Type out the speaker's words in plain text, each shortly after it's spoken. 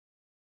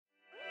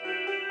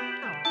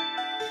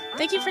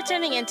Thank you for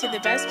tuning in to the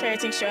best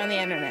parenting show on the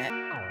internet,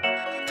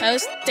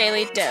 Post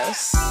Daily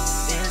Dose.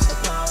 Here's the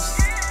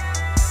post.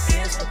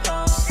 Here's the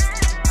post.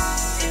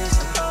 Here's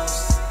the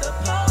post. The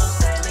Post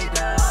Daily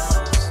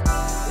Dose.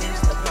 Here's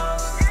the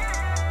post.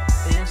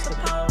 Here's the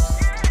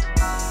post.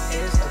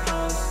 Here's the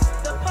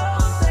post. The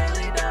Post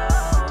Daily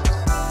Dose.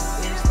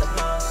 Here's the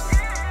post.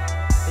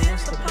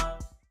 Here's the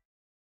post.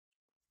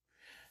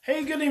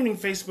 Hey, good evening,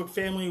 Facebook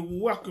family.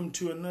 Welcome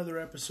to another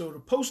episode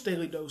of Post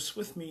Daily Dose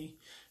with me,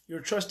 your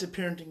trusted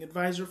parenting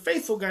advisor,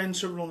 faithful guide and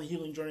servant on the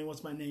healing journey.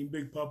 What's my name?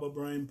 Big Papa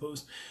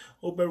Brian+Post.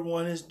 Hope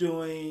everyone is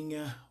doing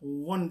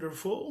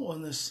wonderful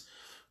on this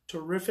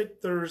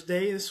terrific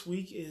Thursday. This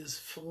week is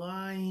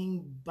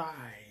flying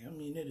by. I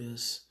mean, it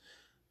is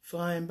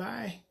flying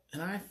by,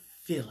 and I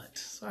feel it.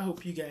 So I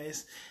hope you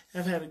guys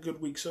have had a good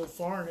week so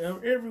far,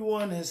 and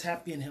everyone is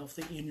happy and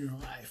healthy in your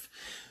life.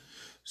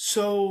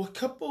 So a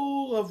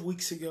couple of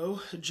weeks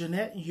ago,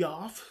 Jeanette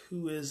Yoff,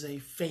 who is a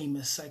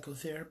famous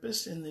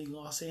psychotherapist in the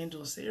Los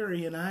Angeles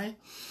area, and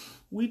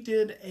we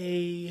did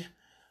a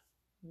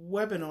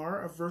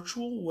webinar, a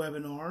virtual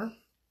webinar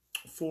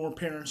for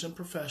parents and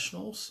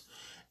professionals.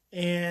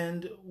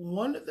 And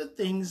one of the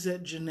things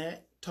that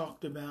Jeanette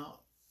talked about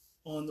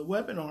on the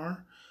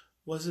webinar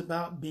was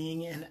about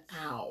being an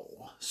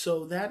owl.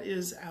 So that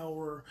is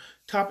our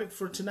topic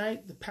for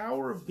tonight, the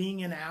power of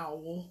being an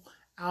owl.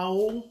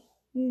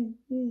 I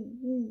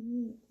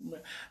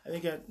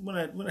think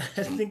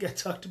I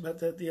talked about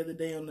that the other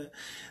day on the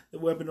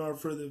webinar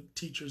for the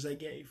teachers I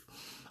gave.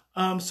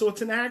 So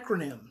it's an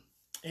acronym,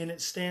 and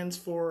it stands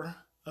for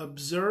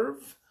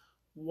Observe,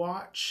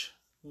 Watch,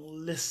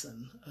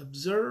 Listen.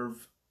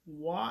 Observe,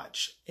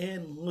 watch,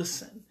 and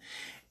listen.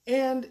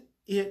 And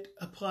it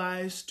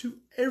applies to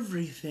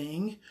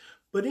everything,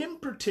 but in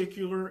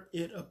particular,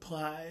 it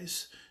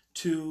applies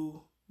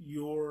to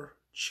your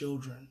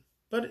children.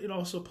 But it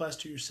also applies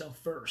to yourself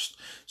first.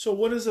 So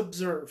what is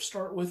observe?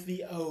 Start with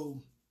the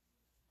O.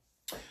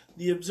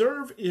 The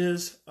observe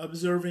is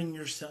observing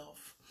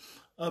yourself.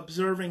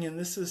 Observing, and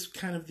this is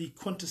kind of the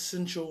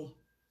quintessential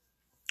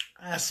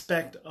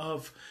aspect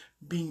of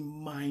being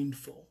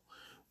mindful.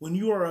 When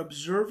you are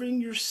observing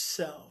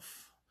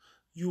yourself,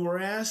 you are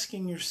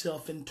asking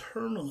yourself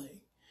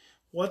internally,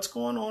 what's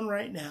going on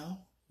right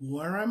now?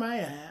 Where am I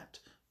at?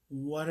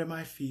 What am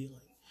I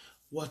feeling?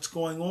 What's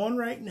going on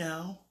right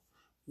now?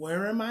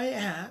 Where am I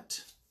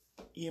at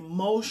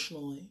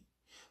emotionally?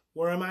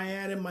 Where am I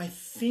at in my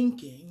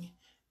thinking?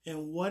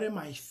 And what am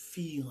I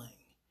feeling?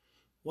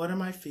 What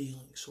am I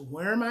feeling? So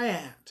where am I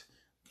at?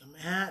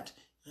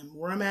 And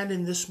where I'm at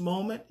in this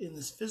moment, in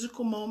this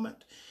physical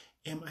moment.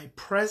 Am I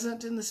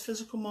present in this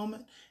physical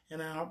moment?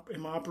 And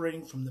am I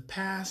operating from the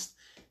past?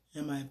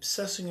 Am I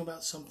obsessing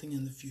about something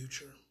in the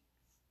future?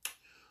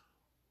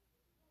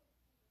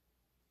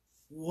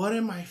 What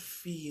am I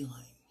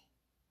feeling?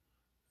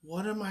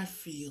 What am I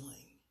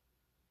feeling?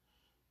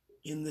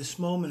 In this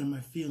moment, am I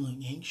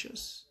feeling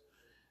anxious?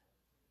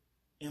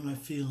 Am I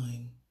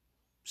feeling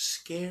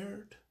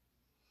scared?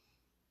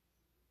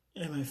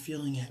 Am I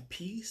feeling at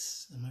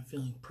peace? Am I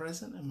feeling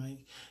present? Am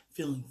I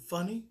feeling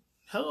funny?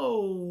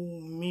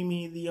 Hello,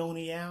 Mimi the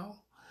Oni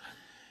Owl.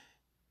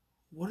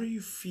 What are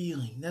you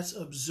feeling? That's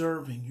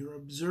observing. You're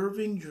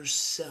observing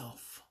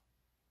yourself.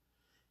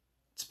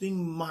 It's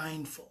being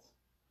mindful.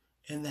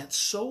 And that's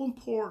so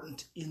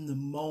important in the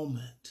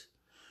moment.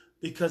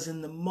 Because in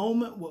the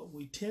moment, what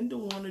we tend to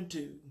want to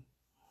do,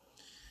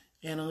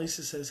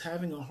 Annalisa says,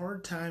 having a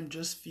hard time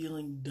just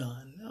feeling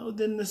done. Oh,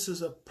 then this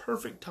is a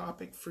perfect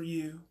topic for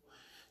you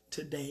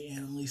today,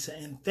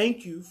 Annalisa. And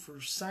thank you for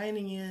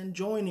signing in,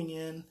 joining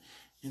in,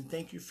 and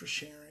thank you for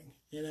sharing.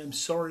 And I'm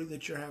sorry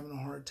that you're having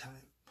a hard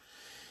time.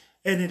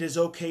 And it is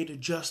okay to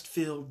just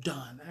feel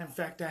done. In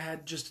fact, I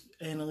had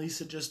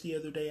Annalisa, just the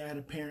other day, I had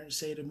a parent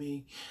say to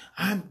me,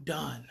 I'm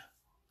done.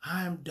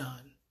 I'm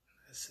done.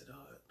 I said, oh,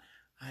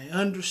 I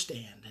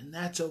understand, and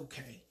that's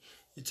okay.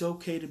 It's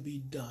okay to be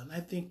done.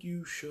 I think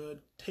you should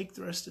take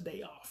the rest of the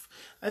day off.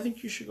 I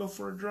think you should go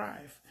for a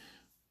drive.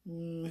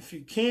 If you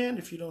can,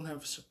 if you don't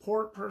have a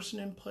support person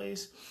in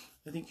place,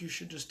 I think you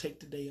should just take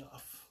the day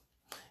off.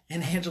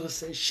 And Angela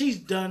says, she's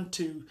done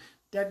too.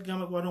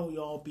 Dadgummit, why don't we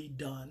all be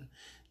done?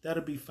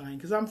 That'll be fine,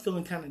 because I'm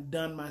feeling kind of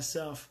done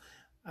myself.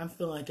 I'm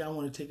feeling like I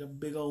want to take a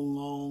big old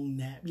long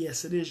nap.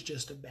 Yes, it is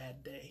just a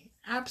bad day.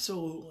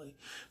 Absolutely.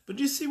 But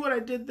you see what I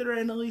did there,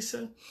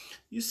 Annalisa?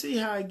 You see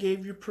how I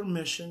gave you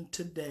permission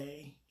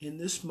today, in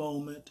this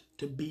moment,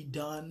 to be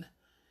done?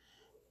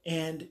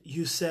 And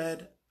you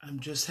said, I'm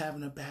just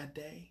having a bad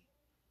day.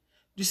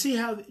 Do you see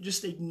how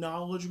just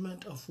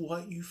acknowledgement of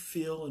what you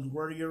feel and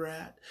where you're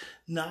at,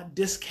 not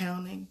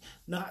discounting,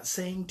 not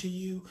saying to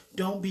you,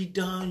 don't be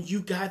done,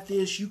 you got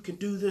this, you can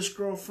do this,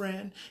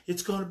 girlfriend,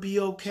 it's going to be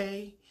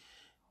okay.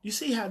 You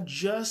see how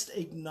just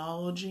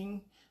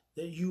acknowledging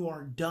that you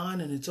are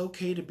done and it's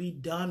okay to be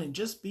done and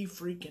just be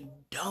freaking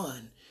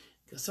done.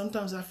 Because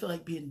sometimes I feel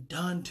like being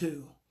done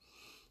too.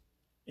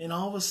 And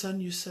all of a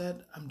sudden you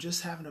said, I'm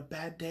just having a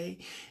bad day.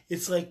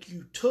 It's like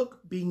you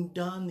took being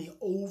done, the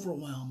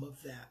overwhelm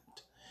of that.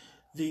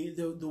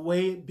 The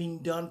way it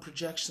being done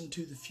projects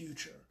into the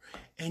future.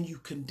 and you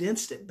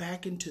condensed it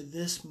back into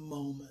this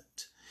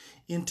moment,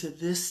 into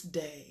this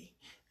day,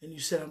 and you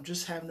said, I'm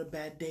just having a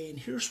bad day, and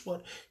here's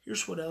what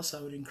else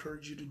I would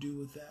encourage you to do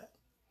with that.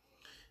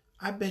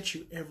 I bet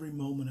you every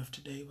moment of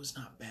today was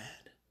not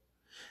bad.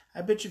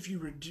 I bet you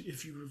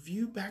if you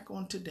review back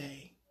on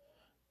today,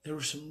 there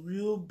were some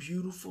real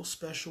beautiful,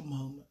 special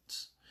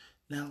moments.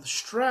 Now the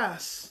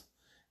stress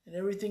and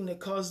everything that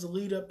caused the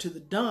lead up to the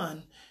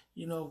done,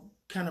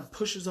 kind of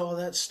pushes all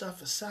that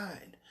stuff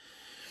aside.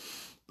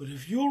 But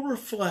if you'll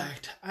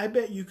reflect, I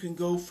bet you can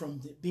go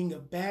from it being a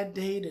bad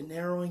day to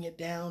narrowing it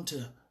down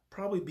to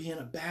probably being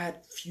a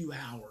bad few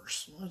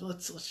hours.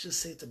 Let's just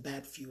say it's a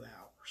bad few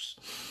hours.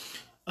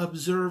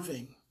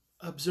 Observing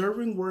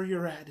where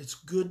you're at. It's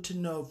good to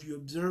know if you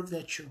observe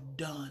that you're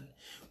done.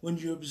 When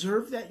you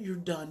observe that you're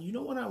done, you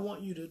know what I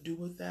want you to do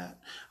with that?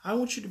 I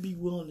want you to be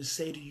willing to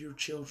say to your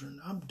children,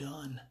 I'm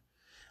done.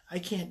 I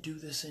can't do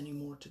this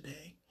anymore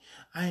today.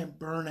 I am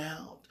burnt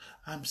out.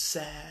 I'm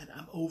sad.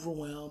 I'm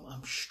overwhelmed.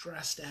 I'm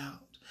stressed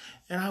out.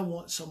 And I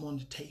want someone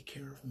to take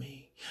care of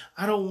me.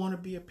 I don't want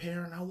to be a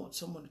parent. I want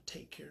someone to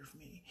take care of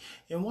me.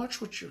 And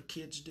watch what your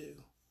kids do.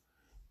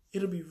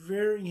 It'll be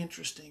very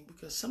interesting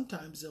because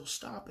sometimes they'll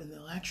stop and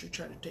they'll actually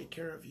try to take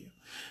care of you.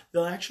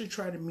 They'll actually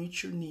try to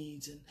meet your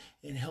needs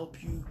and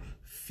help you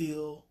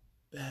feel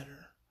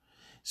better.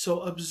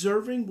 So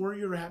observing where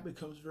you're at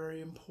becomes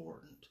very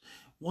important.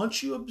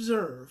 Once you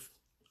observe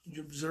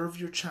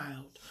your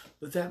child,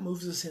 but that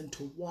moves us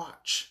into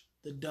watch,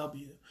 the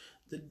W.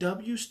 The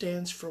W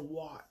stands for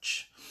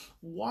watch.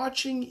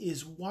 Watching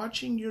is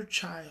watching your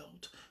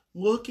child,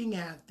 looking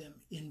at them,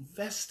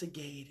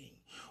 investigating,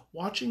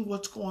 watching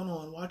what's going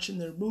on, watching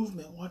their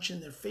movement, watching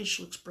their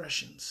facial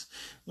expressions,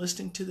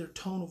 listening to their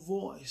tone of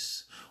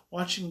voice,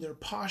 watching their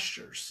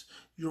postures.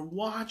 You're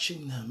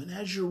watching them, and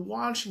as you're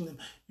watching them,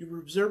 you're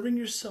observing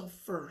yourself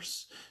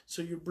first.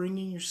 So you're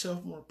bringing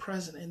yourself more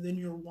present, and then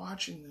you're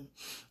watching them.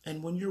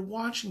 And when you're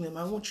watching them,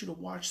 I want you to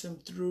watch them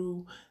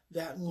through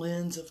that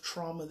lens of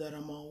trauma that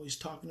I'm always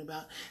talking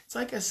about. It's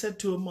like I said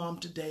to a mom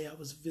today. I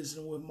was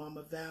visiting with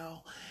Mama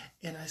Val,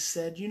 and I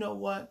said, you know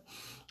what?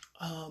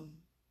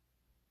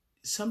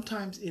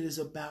 Sometimes it is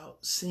about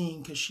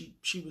seeing, because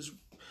she was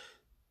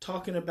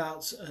talking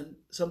about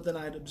something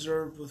I'd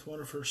observed with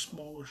one of her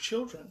smaller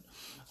children.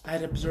 I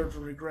had observed a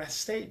regressed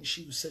state, and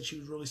she said she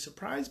was really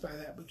surprised by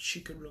that, but she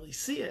could really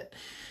see it.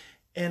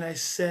 And I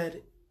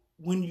said,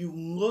 when you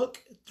look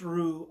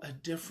through a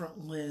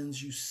different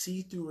lens, you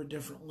see through a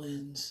different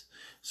lens.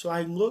 So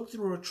I look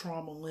through a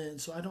trauma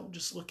lens. So I don't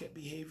just look at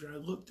behavior. I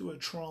look through a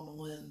trauma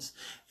lens,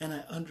 and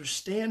I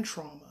understand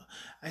trauma.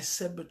 I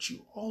said, but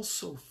you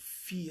also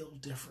feel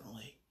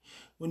differently.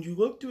 When you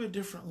look through a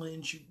different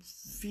lens, you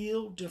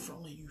feel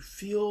differently. You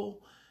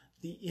feel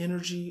the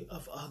energy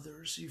of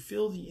others. You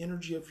feel the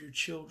energy of your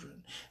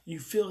children. You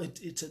feel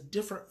it's a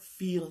different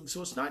feeling.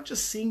 So it's not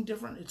just seeing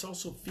different, it's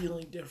also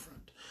feeling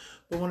different.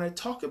 But when I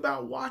talk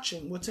about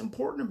watching, what's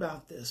important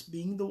about this,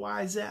 being the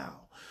wise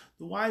owl.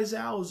 The wise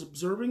owl is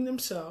observing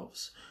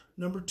themselves.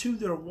 Number two,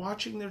 they're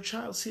watching their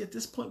child. See, at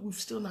this point, we've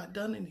still not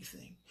done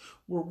anything.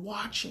 We're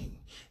watching.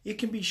 It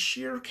can be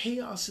sheer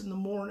chaos in the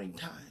morning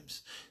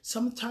times.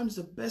 Sometimes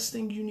the best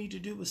thing you need to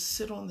do is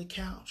sit on the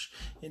couch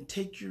and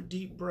take your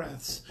deep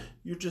breaths.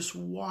 You're just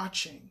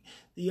watching.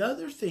 The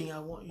other thing I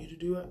want you to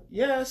do,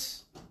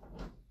 yes?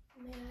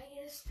 May I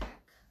get a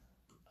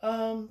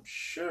snack?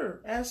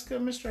 Sure. Ask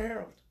Mr.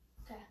 Harold.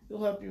 Okay.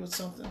 He'll help you with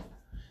something.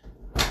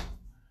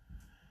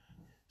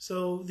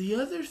 So the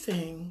other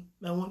thing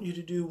I want you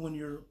to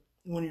do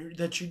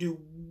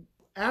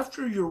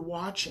after you're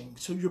watching,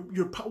 so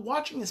you're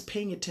watching is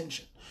paying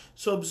attention.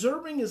 So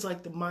observing is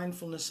like the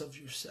mindfulness of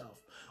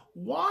yourself.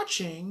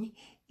 Watching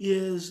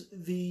is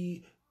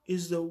the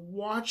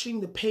watching,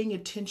 the paying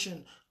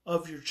attention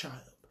of your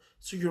child.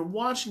 So you're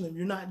watching them.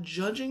 You're not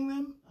judging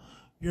them.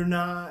 You're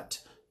not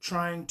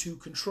trying to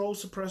control,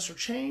 suppress, or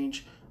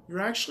change.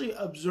 You're actually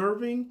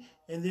observing,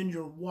 and then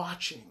you're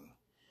watching.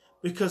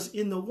 Because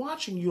in the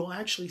watching, you'll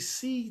actually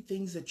see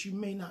things that you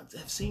may not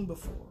have seen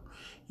before.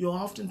 You'll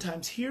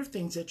oftentimes hear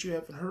things that you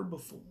haven't heard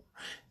before.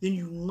 Then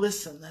you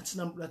listen. That's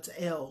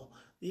L.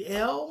 The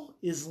L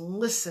is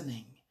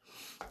listening.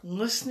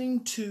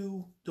 Listening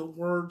to the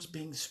words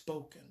being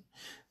spoken.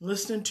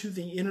 Listening to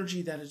the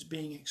energy that is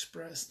being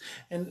expressed.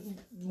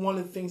 And one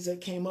of the things that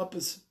came up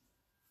is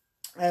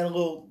I had a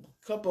little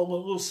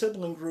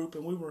sibling group,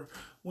 and we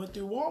went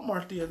through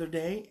Walmart the other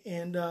day,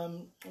 and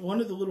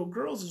one of the little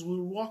girls, as we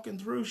were walking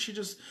through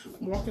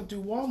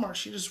Walmart,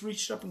 she just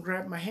reached up and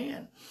grabbed my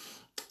hand,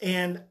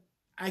 and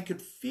I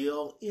could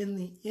feel in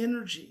the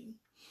energy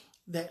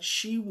that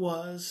she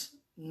was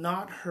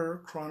not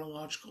her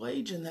chronological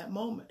age in that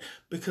moment,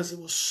 because it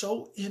was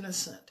so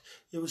innocent.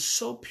 It was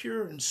so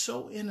pure and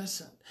so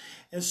innocent.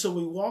 And so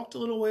we walked a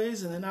little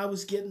ways, and then I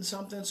was getting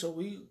something. So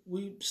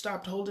we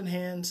stopped holding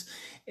hands,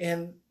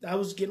 and I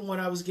was getting what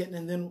I was getting.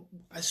 And then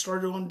I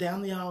started on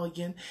down the aisle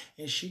again,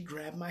 and she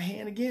grabbed my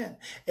hand again.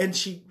 And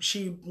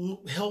she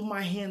held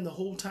my hand the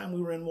whole time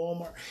we were in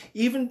Walmart.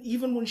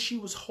 Even when she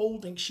was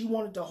holding, she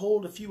wanted to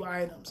hold a few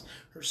items.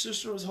 Her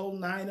sister was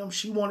holding an item.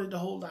 She wanted to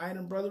hold the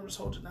item. Brother was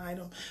holding an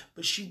item.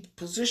 But she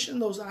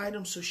positioned those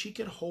items so she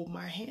could hold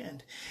my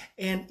hand.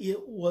 And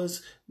it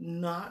was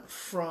not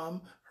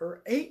from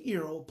her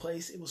 8-year-old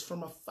place. It was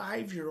from a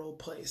 5-year-old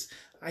place.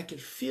 I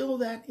could feel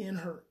that in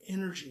her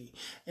energy.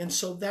 And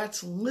so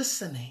that's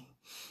listening.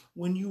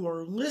 When you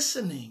are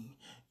listening,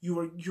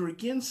 you're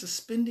again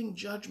suspending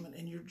judgment,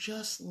 and you're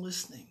just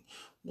listening.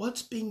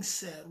 What's being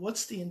said?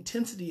 What's the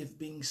intensity of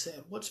being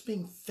said? What's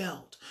being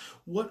felt?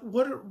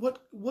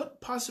 What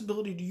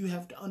possibility do you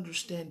have to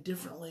understand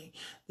differently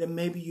that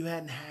maybe you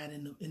hadn't had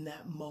in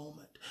that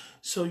moment?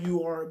 So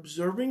you are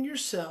observing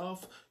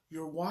yourself,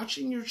 you're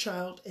watching your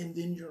child, and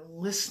then you're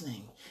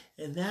listening.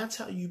 And that's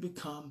how you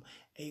become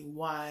a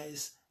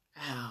wise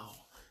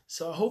owl.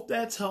 So I hope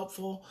that's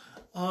helpful.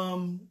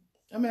 I'm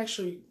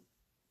actually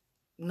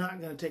not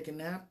going to take a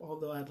nap,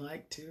 although I'd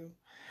like to.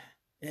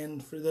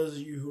 And for those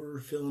of you who are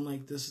feeling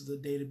like this is the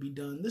day to be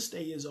done, this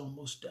day is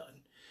almost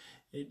done.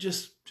 It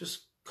just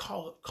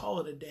call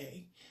it a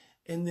day.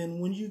 And then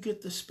when you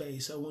get the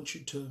space, I want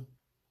you to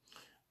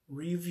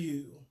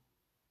review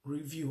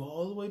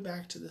all the way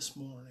back to this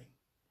morning,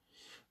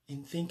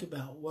 and think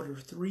about what are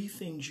 3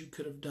 things you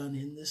could have done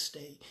in this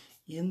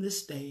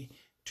day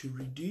to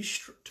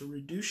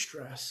reduce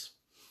stress.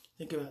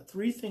 Think about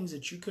 3 things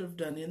that you could have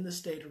done in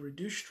this day to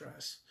reduce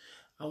stress.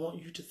 I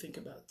want you to think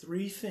about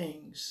 3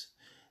 things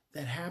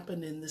that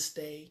happened in this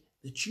day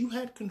that you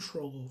had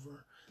control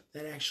over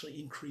that actually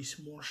increase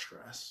more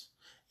stress.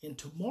 And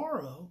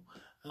tomorrow,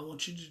 I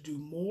want you to do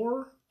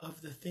more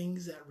of the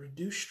things that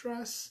reduce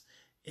stress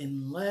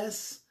and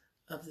less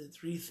of the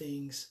 3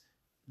 things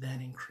that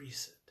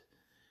increase it.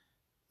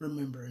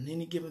 Remember, in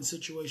any given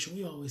situation,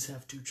 we always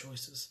have 2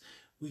 choices.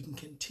 We can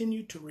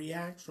continue to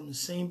react from the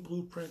same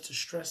blueprints of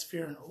stress,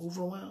 fear, and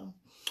overwhelm,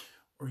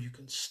 or you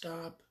can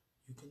stop.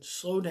 You can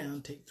slow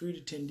down, take 3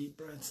 to 10 deep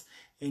breaths,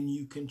 and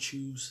you can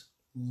choose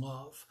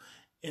love.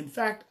 In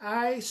fact,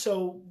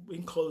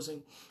 in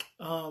closing,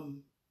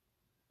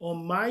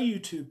 on my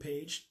YouTube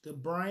page, the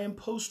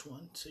Bryan+Post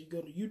one, so you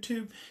go to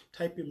YouTube,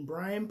 type in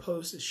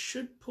Bryan+Post, it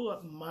should pull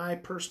up my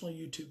personal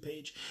YouTube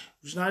page.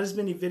 There's not as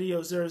many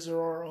videos there as there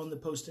are on the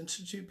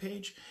Post+Institute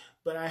page,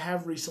 but I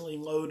have recently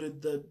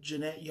loaded the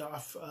Jeanette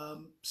Yoff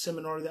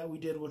seminar that we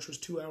did, which was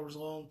 2 hours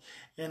long,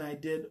 and I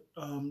did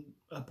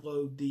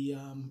upload the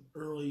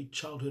early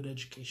childhood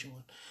education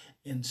one.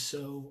 And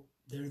so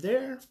they're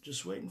there,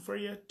 just waiting for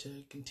you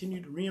to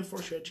continue to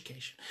reinforce your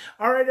education.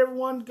 All right,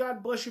 everyone,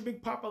 God bless you.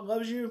 Big Papa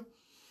loves you.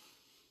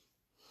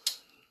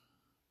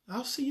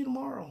 I'll see you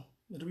tomorrow.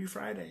 It'll be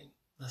Friday.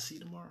 I'll see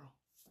you tomorrow.